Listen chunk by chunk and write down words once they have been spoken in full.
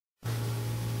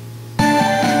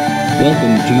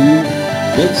Welcome to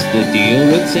What's the Deal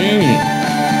with Sam?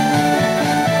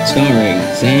 Starring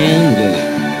Sam Lilly.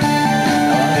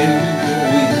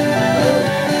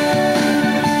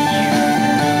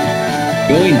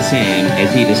 Join Sam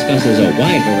as he discusses a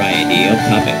wide variety of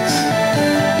topics.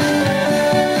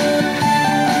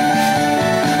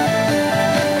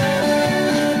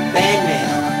 Fan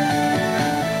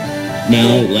mail.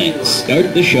 Now let's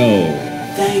start the show.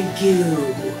 Thank you.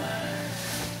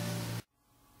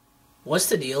 What's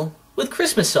the deal with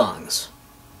Christmas songs?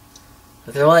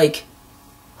 They're like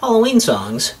Halloween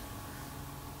songs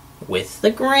with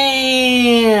the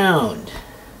ground.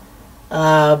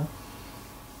 Man,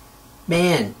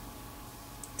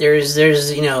 there's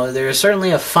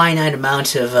certainly a finite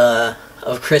amount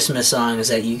of Christmas songs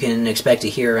that you can expect to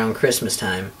hear around Christmas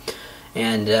time,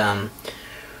 and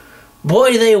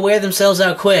boy, do they wear themselves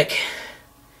out quick.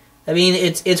 I mean,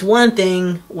 it's one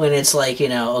thing when it's like,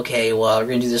 okay, well, we're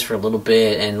gonna do this for a little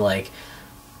bit and like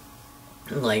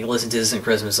listen to some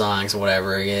Christmas songs and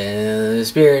whatever, the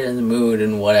spirit and the mood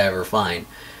and whatever, fine.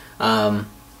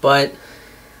 But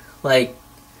like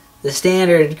the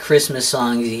standard Christmas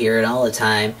songs, you hear it all the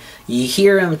time. You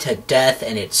hear them to death,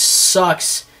 and it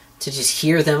sucks to just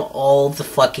hear them all the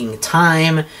fucking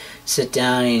time. Sit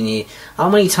down and how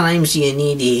many times do you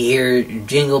need to hear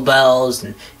Jingle Bells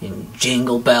and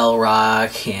Jingle Bell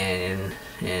Rock and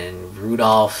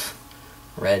Rudolph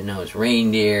Red-Nosed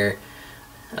Reindeer,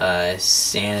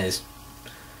 Santa's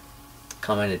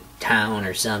coming to town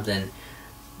or something,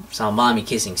 saw Mommy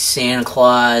Kissing Santa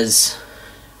Claus,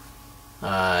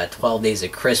 12 Days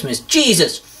of Christmas,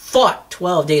 Jesus fuck,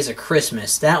 12 Days of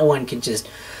Christmas, that one can just...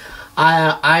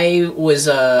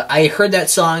 I heard that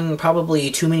song probably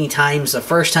too many times the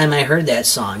first time I heard that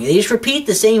song. They just repeat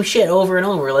the same shit over and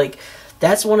over. Like,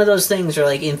 that's one of those things where,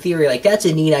 like, in theory, like, that's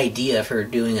a neat idea for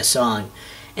doing a song.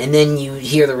 And then you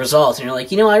hear the results, and you're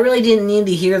like, I really didn't need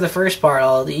to hear the first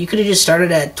part. You could have just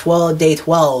started at day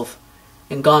 12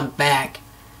 and gone back,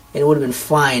 and it would have been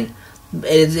fine. But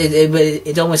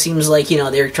it almost seems like,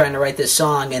 they're trying to write this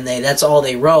song, and that's all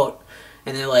they wrote.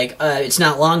 And they're like, it's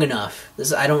not long enough. The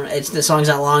song's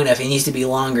not long enough. It needs to be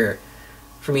longer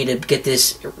for me to get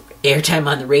this airtime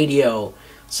on the radio.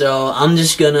 So I'm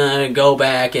just gonna go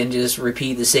back and just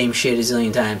repeat the same shit a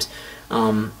zillion times.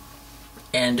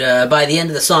 And by the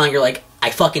end of the song, you're like, I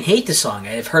fucking hate this song.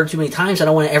 I've heard it too many times. I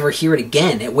don't want to ever hear it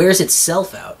again. It wears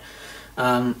itself out.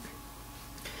 And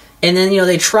then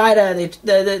they try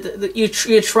to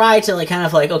you try to like kind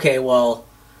of like, okay, well,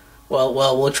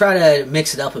 we'll try to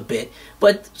mix it up a bit.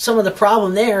 But some of the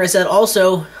problem there is that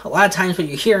also, a lot of times what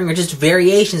you're hearing are just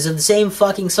variations of the same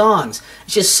fucking songs.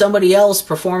 It's just somebody else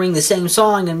performing the same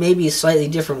song in maybe a slightly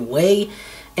different way.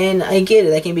 And I get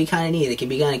it, that can be kind of neat, that can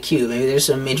be kind of cute. Maybe there's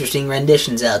some interesting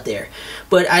renditions out there.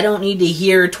 But I don't need to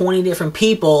hear 20 different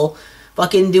people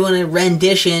fucking doing a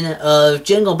rendition of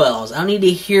Jingle Bells. I don't need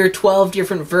to hear 12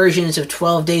 different versions of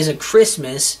 12 Days of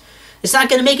Christmas. It's not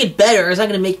going to make it better. It's not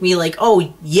going to make me like,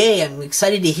 oh, yay, I'm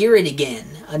excited to hear it again.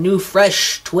 A new,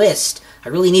 fresh twist. I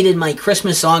really needed my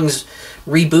Christmas songs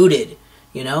rebooted.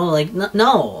 Like,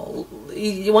 no.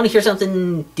 You want to hear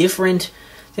something different.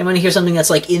 You want to hear something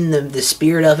that's like in the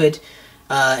spirit of it.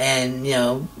 And,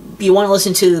 you want to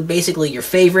listen to basically your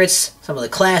favorites, some of the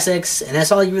classics, and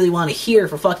that's all you really want to hear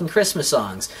for fucking Christmas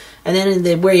songs. And then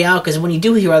they wear you out, because when you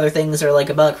do hear other things that are like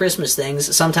about Christmas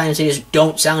things, sometimes they just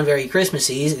don't sound very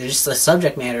Christmassy. They're just the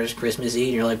subject matter is Christmassy,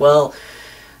 and you're like, well,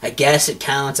 I guess it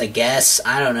counts, I guess.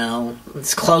 I don't know.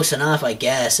 It's close enough, I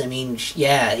guess. I mean,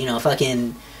 yeah,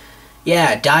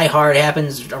 Die Hard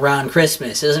happens around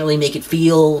Christmas. It doesn't really make it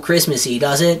feel Christmassy,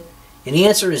 does it? And the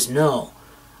answer is no.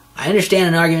 I understand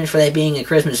an argument for that being a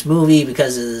Christmas movie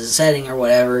because of the setting or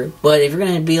whatever, but if you're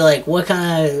going to be like, what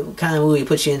kind of movie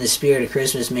puts you in the spirit of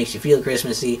Christmas, makes you feel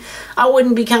Christmassy, I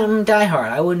wouldn't be counting Die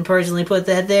Hard. I wouldn't personally put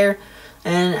that there,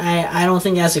 and I don't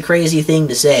think that's a crazy thing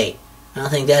to say. I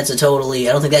don't think that's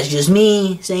just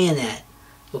me saying that.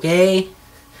 Okay?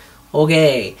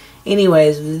 Okay.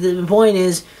 Anyways, the point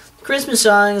is, Christmas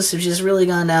songs have just really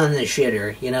gone down the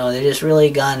shitter. They're just really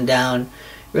gone down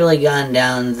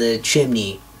the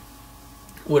chimney.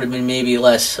 Would have been maybe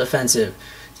less offensive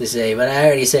to say, but I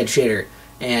already said shitter,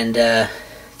 and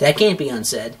that can't be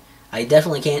unsaid. I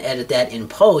definitely can't edit that in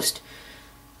post.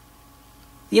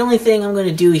 The only thing I'm going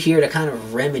to do here to kind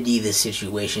of remedy this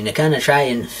situation, to kind of try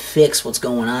and fix what's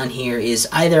going on here, is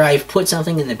either I've put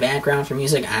something in the background for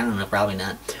music, I don't know, probably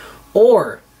not,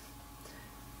 or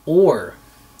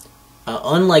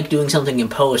unlike doing something in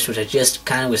post, which I just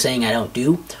kind of was saying I don't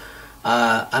do,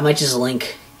 I might just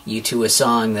link you to a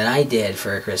song that I did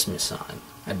for a Christmas song.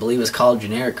 I believe it's called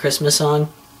Generic Christmas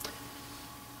Song.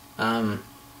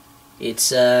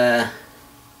 it's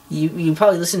you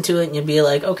probably listen to it and you'll be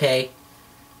like, okay.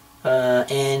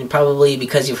 And probably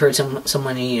because you've heard so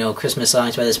many, Christmas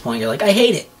songs by this point, you're like, I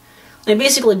hate it. And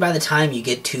basically, by the time you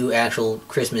get to actual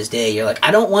Christmas Day, you're like, I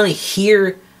don't want to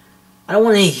hear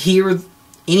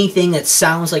anything that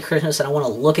sounds like Christmas. I don't want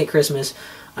to look at Christmas.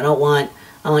 I don't want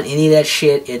any of that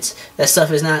shit. That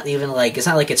stuff is not even like, it's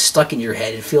not like it's stuck in your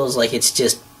head. It feels like it's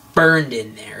just burned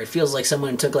in there. It feels like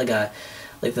someone took the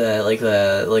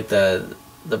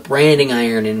branding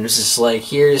iron and was just like,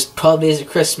 here's 12 Days of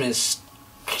Christmas.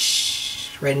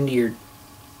 Right into your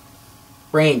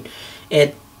brain.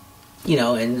 And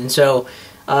so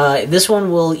this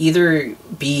one will either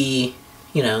be,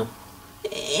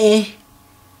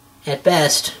 at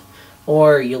best,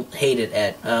 or you'll hate it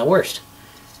at worst.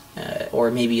 Or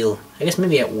maybe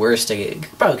maybe at worst, it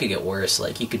probably could get worse.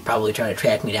 Like, you could probably try to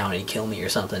track me down and kill me or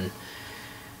something.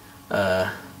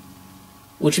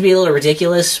 Which would be a little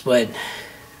ridiculous, but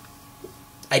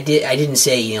I didn't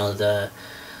say,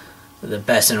 the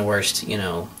best and worst,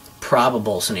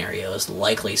 probable scenarios,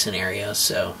 likely scenarios,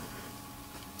 so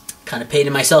kind of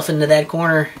painted myself into that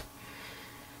corner,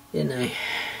 didn't I?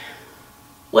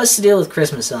 What's the deal with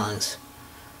Christmas songs?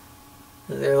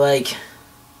 They're like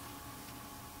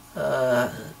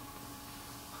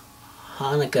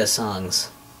Hanukkah songs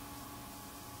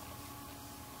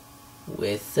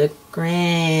with the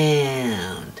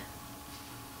ground.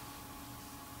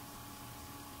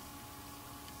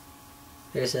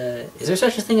 Is there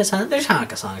such a thing as Hanukkah? There's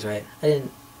Hanukkah songs, right? I'm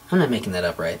not making that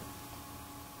up, right?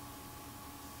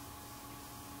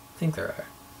 I think there are.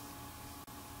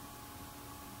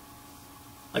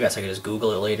 I guess I could just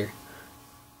Google it later.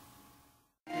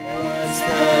 What's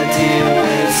the deal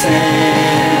with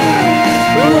Sam?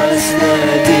 What's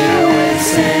the deal with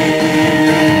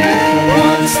Sam?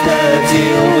 What's the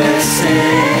deal with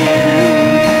Sam?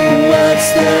 What's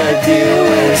the deal